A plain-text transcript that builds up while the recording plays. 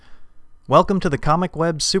Welcome to the Comic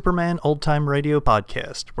Web Superman Old Time Radio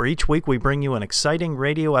Podcast, where each week we bring you an exciting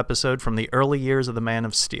radio episode from the early years of the Man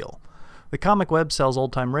of Steel. The Comic Web sells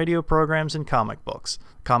old-time radio programs and comic books.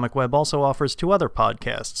 Comic Web also offers two other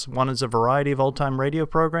podcasts. One is a variety of old-time radio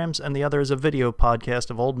programs, and the other is a video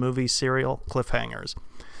podcast of old movies, serial cliffhangers.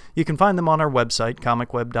 You can find them on our website,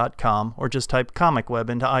 comicweb.com, or just type Comic Web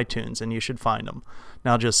into iTunes and you should find them.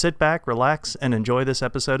 Now just sit back, relax, and enjoy this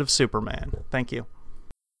episode of Superman. Thank you.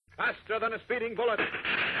 Faster than a speeding bullet.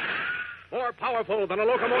 More powerful than a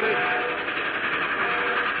locomotive.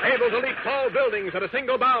 Able to leap tall buildings at a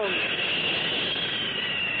single bound.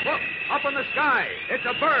 Look, up in the sky. It's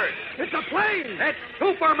a bird. It's a plane. It's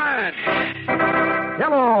Superman.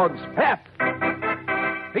 Kellogg's Pep.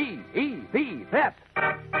 P-E-P, Pep.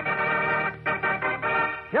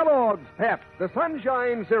 Kellogg's Pep, the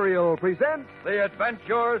Sunshine Cereal, presents The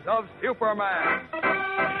Adventures of Superman.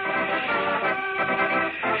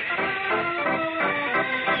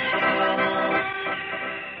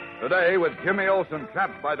 Today, with Jimmy Olsen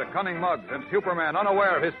trapped by the cunning Muggs and Superman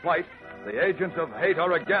unaware of his plight, the agents of hate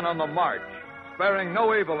are again on the march, sparing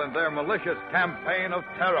no evil in their malicious campaign of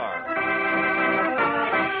terror.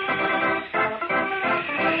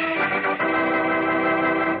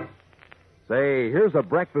 Say, here's a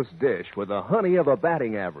breakfast dish with the honey of a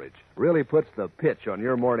batting average. Really puts the pitch on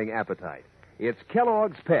your morning appetite. It's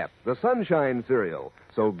Kellogg's Pep, the Sunshine Cereal.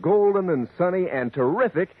 So golden and sunny and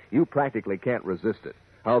terrific, you practically can't resist it.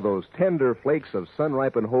 How those tender flakes of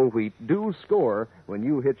sun-ripened whole wheat do score when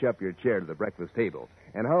you hitch up your chair to the breakfast table.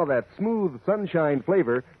 And how that smooth sunshine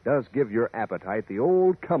flavor does give your appetite the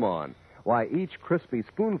old come-on. Why, each crispy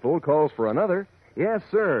spoonful calls for another. Yes,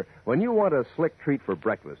 sir. When you want a slick treat for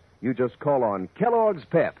breakfast, you just call on Kellogg's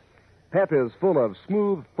Pep. Pep is full of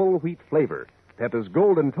smooth, full wheat flavor. Pep is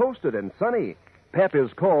golden toasted and sunny. Pep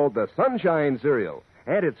is called the Sunshine Cereal.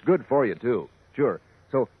 And it's good for you, too. Sure.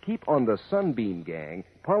 So keep on the sunbeam, gang.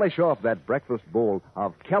 Polish off that breakfast bowl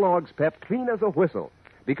of Kellogg's Pep clean as a whistle.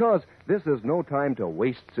 Because this is no time to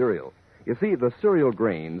waste cereal. You see, the cereal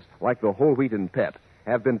grains, like the whole wheat and Pep,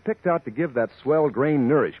 have been picked out to give that swell grain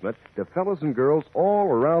nourishment to fellows and girls all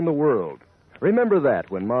around the world. Remember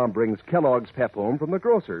that when Mom brings Kellogg's Pep home from the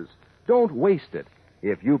grocer's. Don't waste it.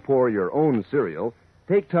 If you pour your own cereal,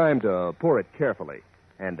 take time to pour it carefully.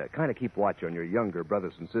 And kind of keep watch on your younger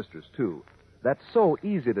brothers and sisters, too. That's so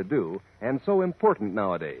easy to do and so important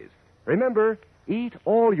nowadays. Remember, eat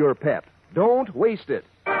all your Pep. Don't waste it.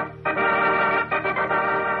 And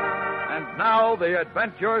now, the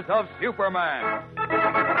adventures of Superman.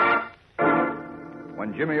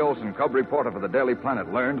 When Jimmy Olsen, cub reporter for the Daily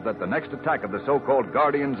Planet, learned that the next attack of the so-called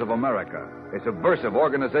Guardians of America, a subversive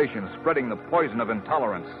organization spreading the poison of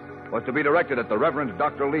intolerance, was to be directed at the Reverend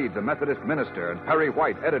Dr. Leeds, a Methodist minister, and Perry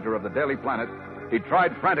White, editor of the Daily Planet, he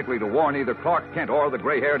tried frantically to warn either Clark Kent or the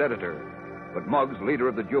gray-haired editor. But Muggs, leader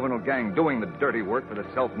of the juvenile gang doing the dirty work for the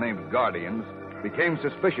self-named Guardians, became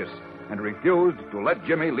suspicious and refused to let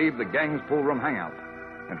Jimmy leave the gang's poolroom hangout.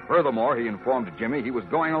 And furthermore, he informed Jimmy he was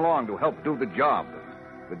going along to help do the job.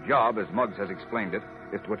 The job, as Muggs has explained it,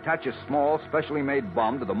 is to attach a small, specially made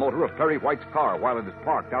bomb to the motor of Perry White's car while it is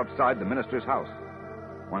parked outside the minister's house.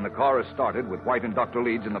 When the car is started with White and Dr.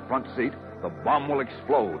 Leeds in the front seat, the bomb will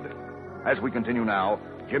explode. As we continue now,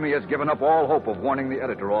 Jimmy has given up all hope of warning the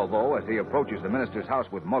editor, although, as he approaches the minister's house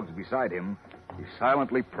with Muggs beside him, he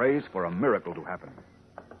silently prays for a miracle to happen.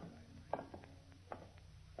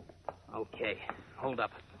 Okay, hold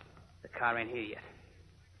up. The car ain't here yet.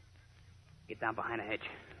 Get down behind a hedge.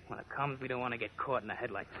 When it comes, we don't want to get caught in the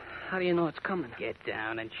headlights. How do you know it's coming? Get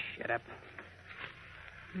down and shut up.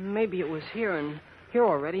 Maybe it was here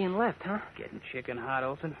already and left, huh? Getting chicken hot,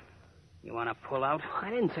 Olsen? You want to pull out?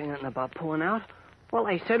 I didn't say nothing about pulling out. All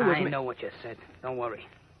I said was... I know what you said. Don't worry.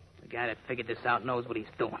 The guy that figured this out knows what he's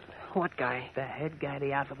doing. What guy? The head guy of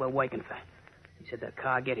the outfit we're working for. He said the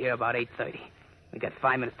car get here about 8:30. We got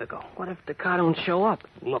 5 minutes to go. What if the car don't show up?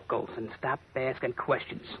 Look, Olsen, stop asking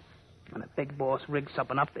questions. When a big boss rigs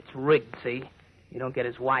something up, it's rigged, see? You don't get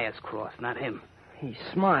his wires crossed, not him. He's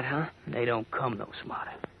smart, huh? They don't come no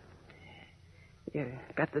smarter. You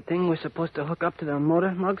got the thing we're supposed to hook up to the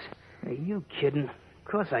motor, Muggs? Are you kidding? Of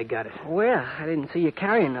course I got it. Where? I didn't see you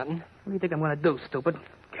carrying nothing. What do you think I'm going to do, stupid?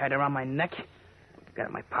 Carry it around my neck? Got it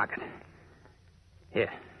in my pocket.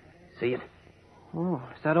 Here. See it? Oh,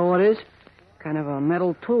 is that all it is? Kind of a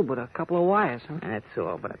metal tube with a couple of wires, huh? That's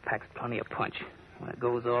all, but it packs plenty of punch. When it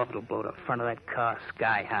goes off, it'll blow the front of that car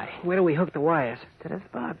sky high. Where do we hook the wires? To the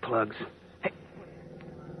spark plugs. Hey.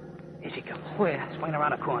 Here she comes. Where? Swing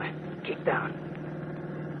around the corner. Kick down.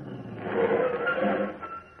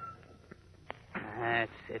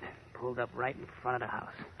 That's it. Pulled up right in front of the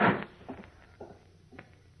house.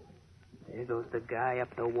 There goes the guy up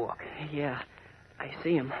the walk. Yeah, I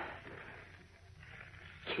see him.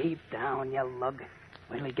 Keep down, you lug.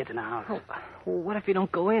 Wait till he gets in the house. Oh, well, what if you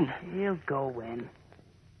don't go in? He'll go in.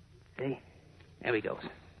 See? There he goes.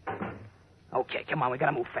 Okay, come on, we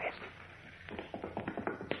gotta move fast.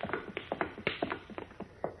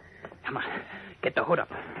 Come on, get the hood up.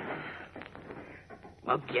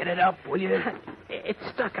 Well, get it up, will you? It's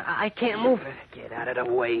stuck. I can't move it. Get out of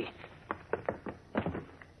the way.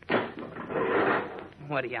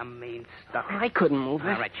 What do you mean, stuck? I couldn't move it.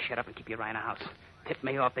 All right, shut up and keep your eye on the house. Tip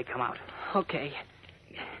me off, they come out. Okay.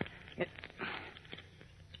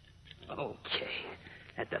 Okay,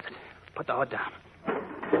 that does it. Put the hood down.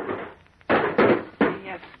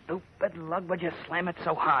 You stupid lug, would you slam it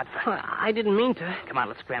so hard? I didn't mean to. Come on,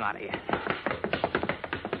 let's scram out of here.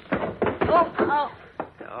 Oh.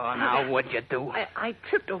 Oh, now what'd you do? I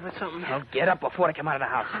tripped over something. Well, get up before they come out of the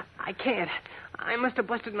house. I can't. I must have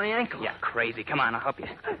busted my ankle. You're crazy. Come on, I'll help you.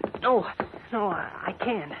 No, I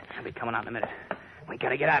can't. I'll be coming out in a minute. We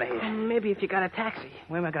gotta get out of here. Maybe if you got a taxi.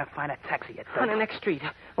 Where am I gonna find a taxi yet? On the next street,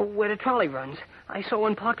 where the trolley runs. I saw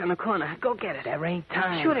one parked on the corner. Go get it. There ain't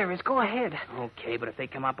time. Sure there is. Go ahead. Okay, but if they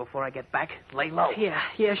come out before I get back, lay low.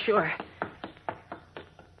 Yeah, sure.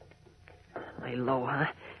 Lay low, huh?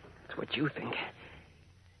 That's what you think.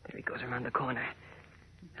 There he goes around the corner.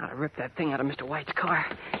 Now to rip that thing out of Mr. White's car.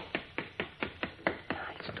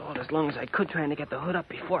 I stalled as long as I could trying to get the hood up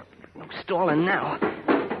before. No stalling now.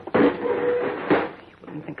 You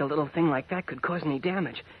wouldn't think a little thing like that could cause any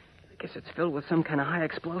damage. I guess it's filled with some kind of high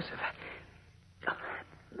explosive.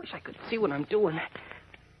 Wish I could see what I'm doing.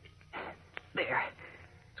 There.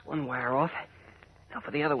 It's one wire off. Now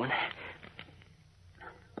for the other one.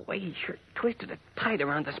 Boy, he sure twisted it tight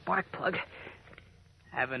around the spark plug.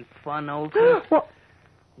 Having fun, old time? Well,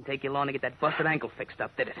 Didn't take you long to get that busted ankle fixed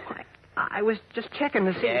up, did it? I was just checking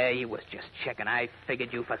to see. Yeah, you was just checking. I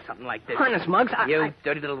figured you for something like this. Honest, Muggs, You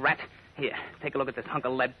dirty little rat. Here, take a look at this hunk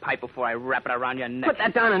of lead pipe before I wrap it around your neck. Put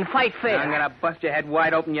that down and fight fair. I'm gonna bust your head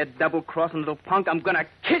wide open, you double-crossing little punk. I'm gonna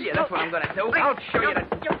kill you. That's what I'm gonna do. I'll show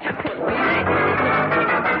you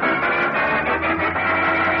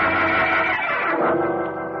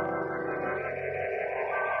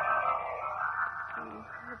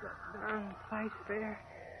Down, fight fair.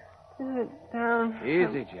 Put it down.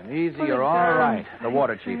 Easy, Jim. Easy. You're all right. The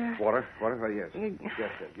water, Chief. Water? Oh, yes. Yes,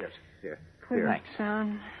 sir. Yes. Here. Put it Thanks.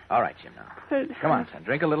 down. All right, Jim, now. Put it Come on, son.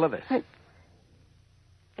 Drink a little of this. Hey.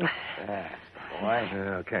 That's the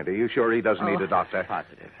boy. Kent, are you sure he doesn't need a doctor?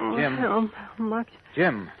 Positive. Oh, Jim. hell, Muggs.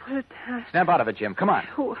 Jim. Put it down. Snap out of it, Jim. Come on.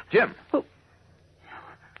 Oh. Jim. Oh.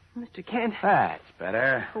 Mr. Kent, That's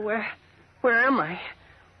better. where am I?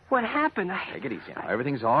 What happened? Take it easy now.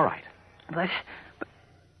 Everything's all right. But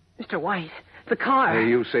Mr. White, the car. Hey,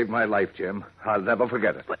 you saved my life, Jim. I'll never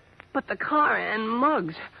forget it. But the car and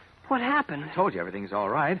Muggs. What happened? I told you everything's all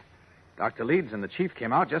right. Dr. Leeds and the chief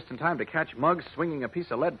came out just in time to catch Muggs swinging a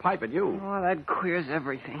piece of lead pipe at you. Oh, that queers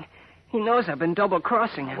everything. He knows I've been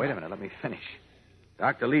double-crossing him. Wait a minute. Let me finish.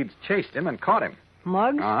 Dr. Leeds chased him and caught him.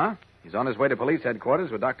 Muggs? Uh-huh. He's on his way to police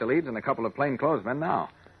headquarters with Dr. Leeds and a couple of plainclothesmen now.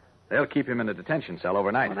 They'll keep him in a detention cell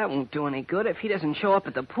overnight. Well, that won't do any good. If he doesn't show up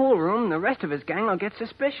at the pool room, the rest of his gang will get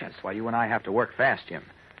suspicious. That's why you and I have to work fast, Jim.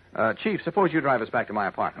 Chief, suppose you drive us back to my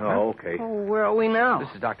apartment. huh? Oh, okay. Oh, where are we now? This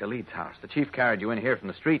is Dr. Leeds' house. The chief carried you in here from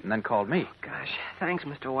the street and then called me. Gosh, thanks,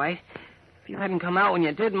 Mr. White. If you hadn't come out when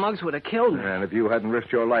you did, Muggs would have killed me. And if you hadn't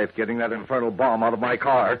risked your life getting that infernal bomb out of my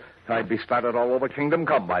car, I'd be spattered all over Kingdom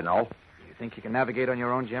Come by now. You think you can navigate on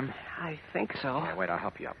your own, Jim? I think so. Yeah, wait, I'll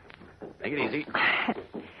help you up. Take it easy.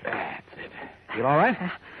 That's it. You all right?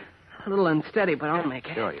 A little unsteady, but I'll make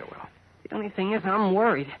it. Sure you will. The only thing is, I'm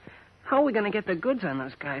worried. How are we going to get the goods on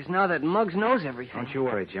those guys now that Muggs knows everything? Don't you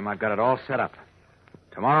worry, Jim. I've got it all set up.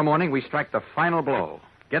 Tomorrow morning, we strike the final blow.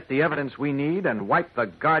 Get the evidence we need and wipe the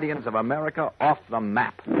Guardians of America off the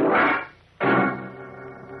map.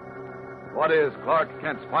 What is Clark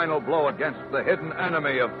Kent's final blow against the hidden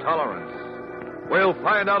enemy of tolerance? We'll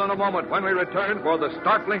find out in a moment when we return for the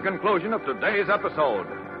startling conclusion of today's episode.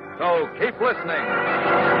 So keep listening.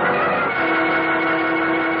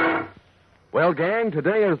 Well, gang,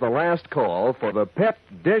 today is the last call for the Pep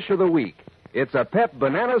Dish of the Week. It's a Pep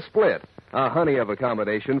Banana Split, a honey of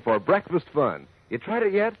accommodation for breakfast fun. You tried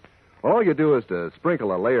it yet? All you do is to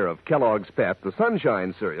sprinkle a layer of Kellogg's Pep, the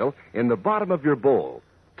Sunshine cereal, in the bottom of your bowl.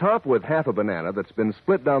 Top with half a banana that's been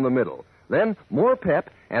split down the middle. Then more Pep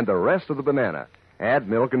and the rest of the banana. Add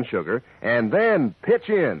milk and sugar, and then pitch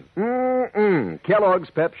in. Kellogg's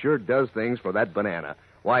Pep sure does things for that banana.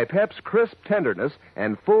 Why, Pep's crisp tenderness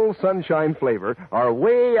and full sunshine flavor are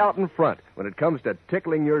way out in front when it comes to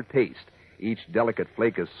tickling your taste. Each delicate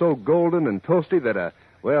flake is so golden and toasty that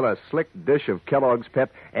a slick dish of Kellogg's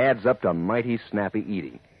Pep adds up to mighty snappy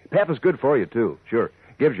eating. Pep is good for you, too. Sure,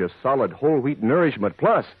 gives you solid whole wheat nourishment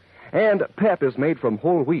plus. And Pep is made from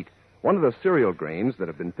whole wheat, one of the cereal grains that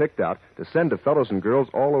have been picked out to send to fellows and girls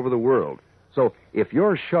all over the world. So if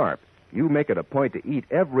you're sharp, you make it a point to eat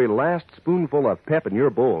every last spoonful of Pep in your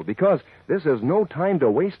bowl, because this is no time to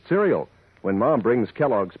waste cereal. When Mom brings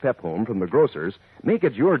Kellogg's Pep home from the grocer's, make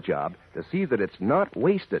it your job to see that it's not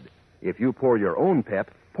wasted. If you pour your own Pep,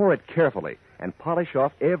 pour it carefully and polish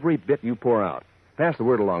off every bit you pour out. Pass the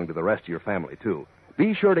word along to the rest of your family, too.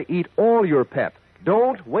 Be sure to eat all your Pep.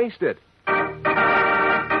 Don't waste it.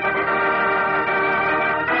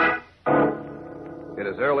 It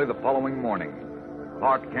is early the following morning.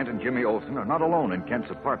 Clark Kent and Jimmy Olsen are not alone in Kent's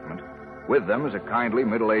apartment. With them is a kindly,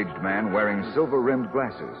 middle-aged man wearing silver-rimmed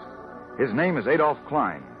glasses. His name is Adolph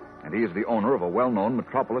Klein, and he is the owner of a well-known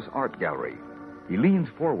Metropolis art gallery. He leans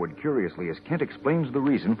forward curiously as Kent explains the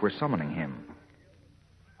reason for summoning him.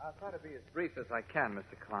 I'll try to be as brief as I can,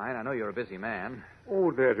 Mr. Klein. I know you're a busy man.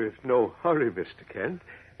 Oh, there is no hurry, Mr. Kent,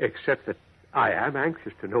 except that I am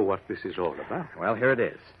anxious to know what this is all about. Well, here it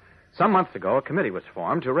is. Some months ago, a committee was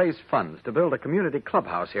formed to raise funds to build a community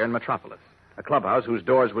clubhouse here in Metropolis. A clubhouse whose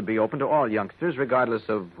doors would be open to all youngsters, regardless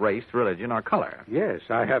of race, religion, or color. Yes,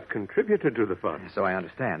 I have contributed to the fund. So I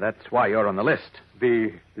understand. That's why you're on the list.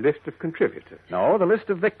 The list of contributors? No, the list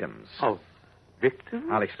of victims. Oh, victims?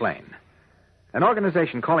 I'll explain. An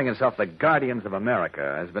organization calling itself the Guardians of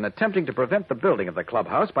America has been attempting to prevent the building of the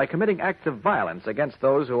clubhouse by committing acts of violence against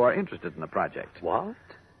those who are interested in the project. What?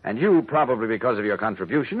 And you, probably because of your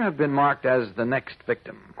contribution, have been marked as the next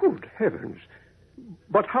victim. Good heavens.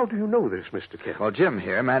 But how do you know this, Mr. Kent? Well, Jim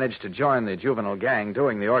here managed to join the juvenile gang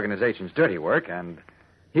doing the organization's dirty work, and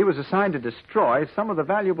he was assigned to destroy some of the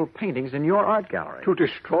valuable paintings in your art gallery. To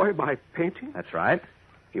destroy my painting? That's right.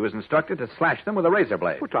 He was instructed to slash them with a razor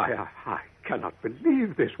blade. But I cannot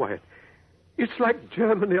believe this, Wyatt. It's like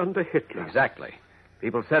Germany under Hitler. Exactly.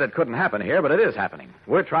 People said it couldn't happen here, but it is happening.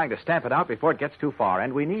 We're trying to stamp it out before it gets too far,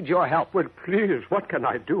 and we need your help. Well, please, what can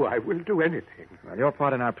I do? I will do anything. Well, your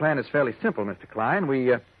part in our plan is fairly simple, Mr. Klein. We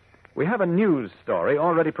have a news story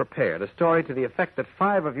already prepared, a story to the effect that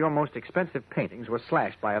 5 of your most expensive paintings were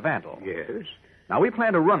slashed by a vandal. Yes? Now, we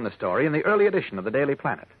plan to run the story in the early edition of the Daily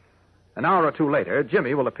Planet. An hour or two later,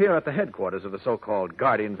 Jimmy will appear at the headquarters of the so-called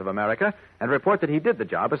Guardians of America and report that he did the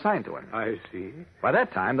job assigned to him. I see. By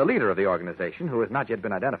that time, the leader of the organization, who has not yet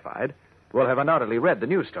been identified, will have undoubtedly read the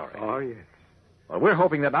news story. Oh, yes. Well, we're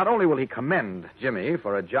hoping that not only will he commend Jimmy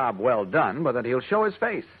for a job well done, but that he'll show his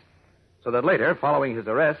face, so that later, following his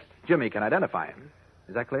arrest, Jimmy can identify him.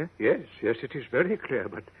 Is that clear? Yes, it is very clear,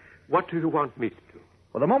 but what do you want me to do?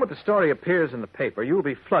 Well, the moment the story appears in the paper, you'll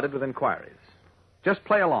be flooded with inquiries. Just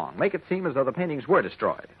play along. Make it seem as though the paintings were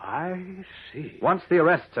destroyed. I see. Once the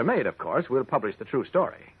arrests are made, of course, we'll publish the true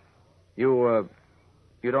story. You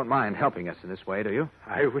don't mind helping us in this way, do you?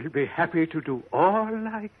 I will be happy to do all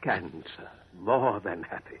I can, sir. More than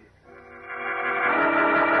happy.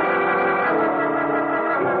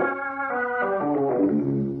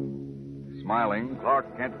 Smiling,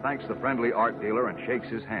 Clark Kent thanks the friendly art dealer and shakes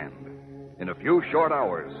his hand. In a few short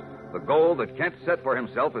hours, the goal that Kent set for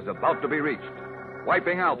himself is about to be reached,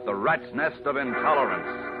 wiping out the rat's nest of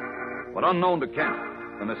intolerance. But unknown to Kent,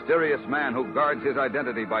 the mysterious man who guards his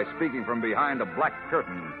identity by speaking from behind a black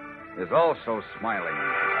curtain is also smiling.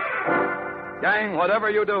 Gang,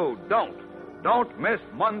 whatever you do, don't miss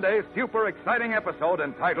Monday's super exciting episode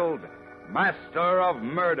entitled Master of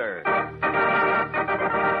Murder.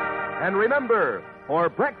 And remember, for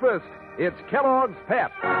breakfast, it's Kellogg's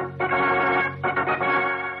Pep.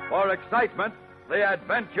 For excitement, the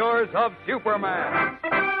adventures of Superman.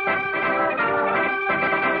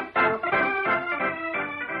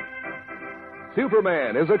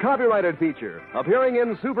 Superman is a copyrighted feature appearing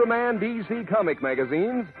in Superman DC comic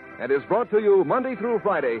magazines and is brought to you Monday through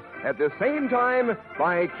Friday at the same time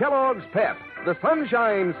by Kellogg's Pep, the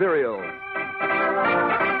Sunshine Cereal.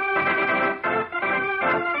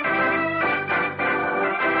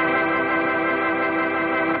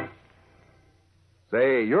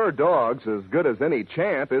 Say, your dog's as good as any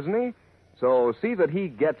champ, isn't he? So see that he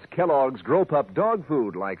gets Kellogg's Grow Pup dog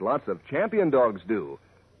food like lots of champion dogs do.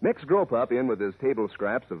 Mix Grow Pup in with his table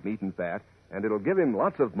scraps of meat and fat, and it'll give him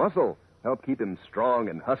lots of muscle, help keep him strong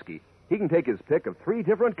and husky. He can take his pick of 3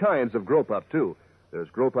 different kinds of Grow Pup, too. There's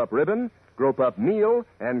Grow Pup Ribbon, Grow Pup Meal,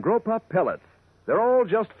 and Grow Pup Pellets. They're all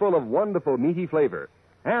just full of wonderful meaty flavor.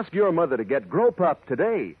 Ask your mother to get Grow Pup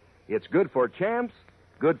today. It's good for champs,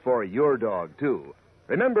 good for your dog, too.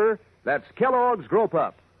 Remember, that's Kellogg's Grow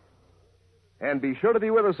Pup. And be sure to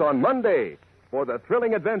be with us on Monday for the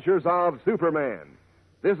thrilling adventures of Superman.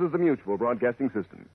 This is the Mutual Broadcasting System.